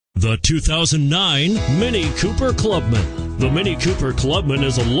The 2009 Mini Cooper Clubman. The Mini Cooper Clubman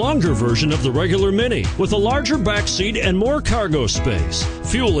is a longer version of the regular Mini with a larger back seat and more cargo space.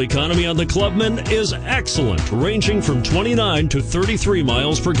 Fuel economy on the Clubman is excellent, ranging from 29 to 33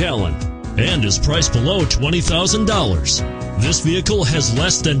 miles per gallon, and is priced below $20,000. This vehicle has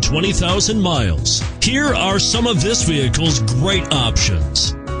less than 20,000 miles. Here are some of this vehicle's great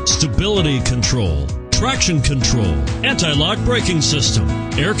options: stability control, traction control, anti-lock braking system,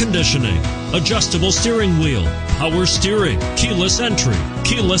 air conditioning, adjustable steering wheel, power steering, keyless entry,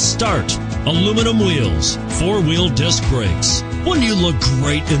 keyless start, aluminum wheels, four-wheel disc brakes. Wouldn't you look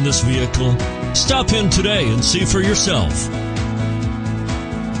great in this vehicle? Stop in today and see for yourself.